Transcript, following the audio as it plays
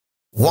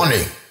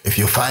Warning, if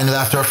you find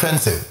laughter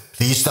offensive,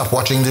 please stop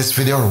watching this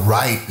video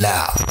right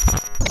now.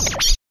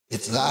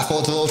 It's Laugh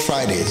Out Loud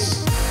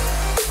Fridays.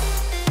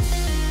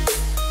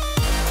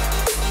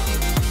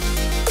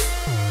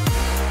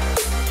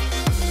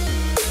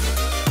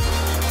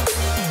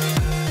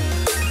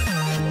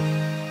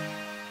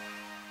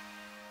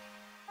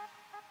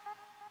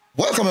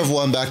 Welcome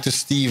everyone back to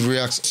Steve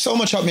Reacts. So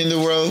much happening in the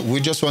world. We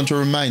just want to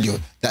remind you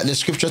that the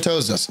scripture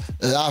tells us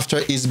laughter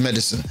is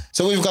medicine.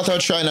 So we've got our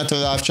Try Not to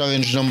Laugh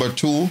challenge number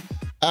 2,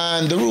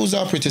 and the rules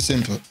are pretty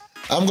simple.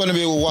 I'm going to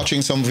be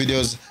watching some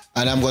videos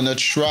and I'm going to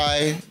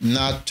try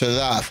not to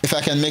laugh. If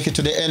I can make it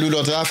to the end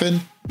without laughing,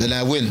 then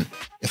I win.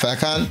 If I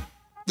can't,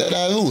 then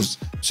I lose.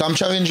 So I'm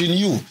challenging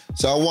you.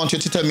 So I want you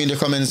to tell me in the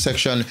comment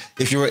section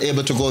if you were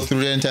able to go through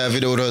the entire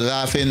video without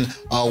laughing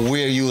or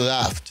where you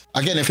laughed.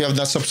 Again, if you have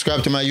not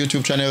subscribed to my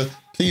YouTube channel,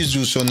 please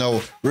do so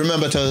now.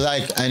 Remember to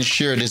like and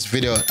share this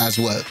video as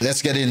well.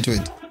 Let's get into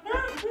it.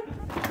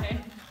 Okay,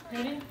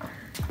 ready?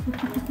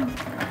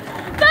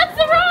 That's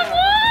the wrong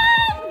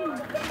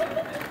one!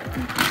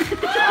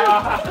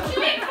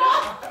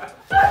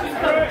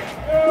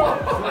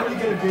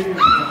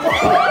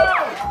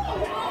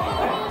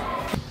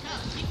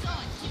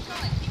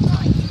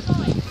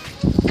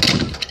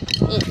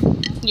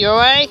 You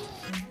alright?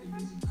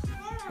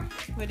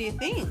 What do you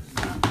think?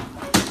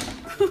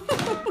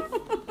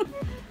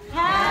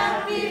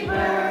 Happy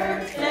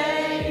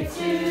birthday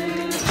to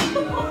you.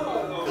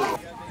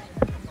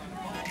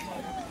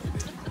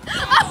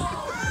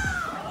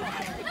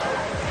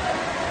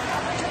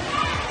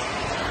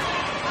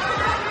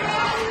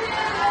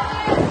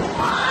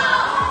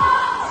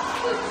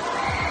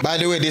 By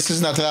the way, this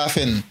is not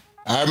laughing.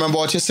 I remember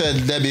what you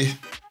said, Debbie.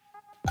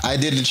 I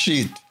didn't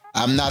cheat.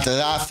 I'm not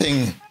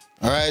laughing.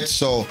 Alright,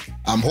 so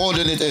I'm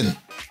holding it in.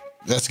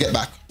 Let's get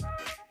back.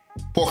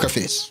 Poker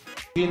face.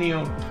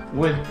 Continue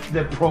with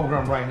the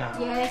program right now.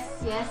 Yes.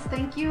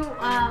 Thank you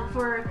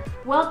for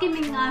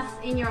welcoming us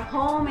in your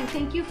home, and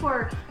thank you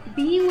for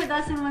being with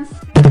us in one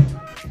spirit.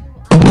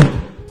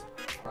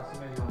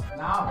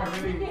 Now,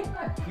 really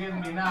give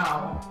me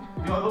now.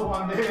 The other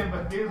one didn't,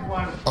 but this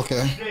one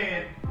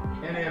did.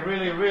 And it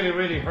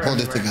really hurt. Hold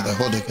it together,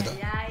 hold it together.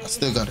 I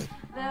still got it.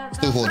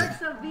 Still holding.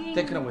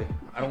 Take it away.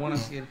 I don't want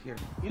to see it here.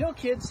 You know,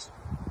 kids,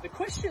 the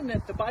question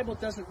that the Bible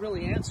doesn't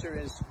really answer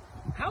is,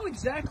 how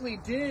exactly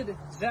did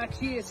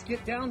Zacchaeus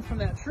get down from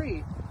that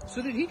tree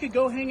so that he could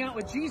go hang out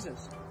with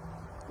Jesus?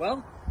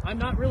 Well, I'm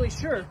not really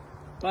sure,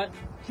 but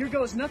here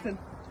goes nothing.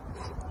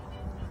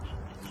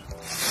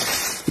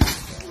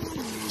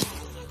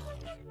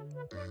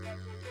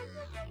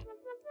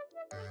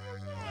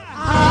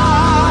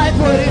 I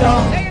put it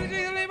on. Take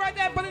it right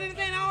there, put it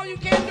in all you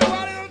can do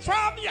out of the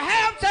trouble. You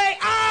have to say,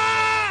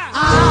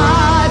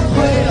 I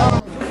put it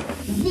on.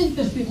 Den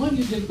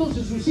testimonio y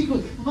entonces sus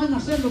hijos van a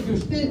hacer lo que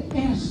usted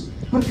es.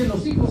 Porque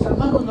los hijos,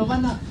 hermanos, lo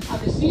van a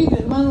decir,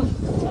 hermanos.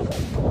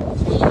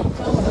 Y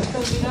vamos a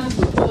estar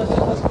mirando todas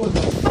estas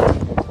cosas.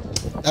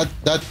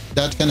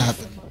 That can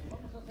happen.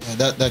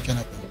 Yeah, that can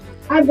happen.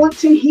 I want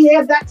to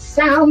hear that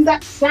sound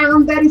that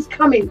is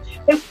coming.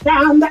 The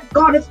sound that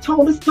God has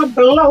told us to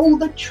blow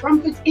the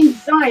trumpets in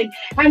Zion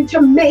and to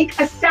make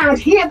a sound.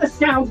 Hear the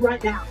sound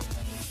right now.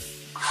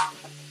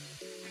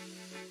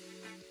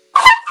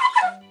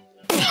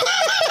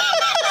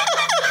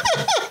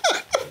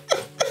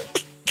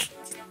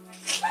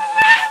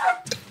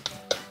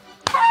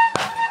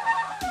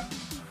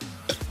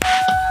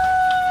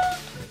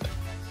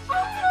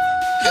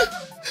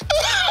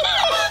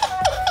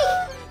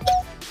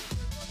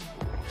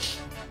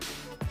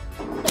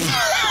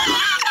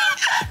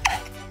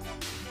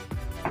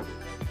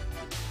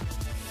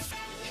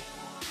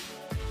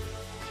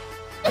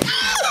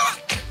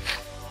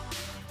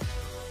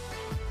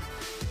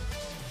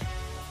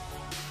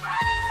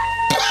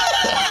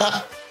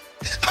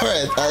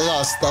 Alright, I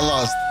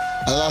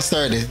lost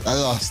 30. I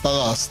lost.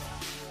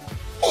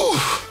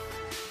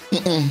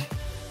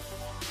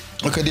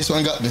 Okay, this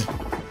one got me.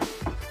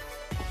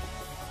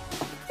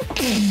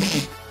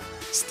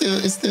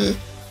 It's still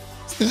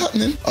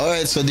happening.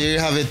 Alright, so there you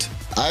have it.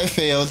 I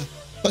failed.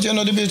 But you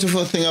know the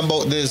beautiful thing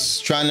about this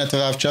Try Not to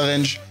Laugh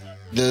challenge?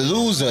 The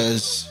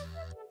losers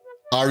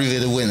are really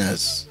the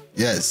winners.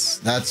 Yes,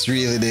 that's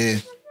really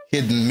the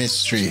hidden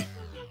mystery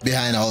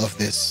behind all of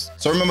this.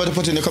 So remember to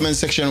put in the comment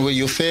section where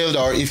you failed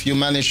or if you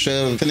managed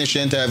to finish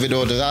the entire video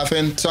without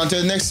laughing. So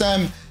until next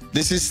time,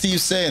 this is Steve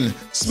saying,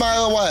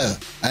 smile a while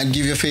and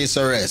give your face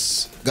a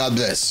rest. God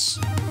bless.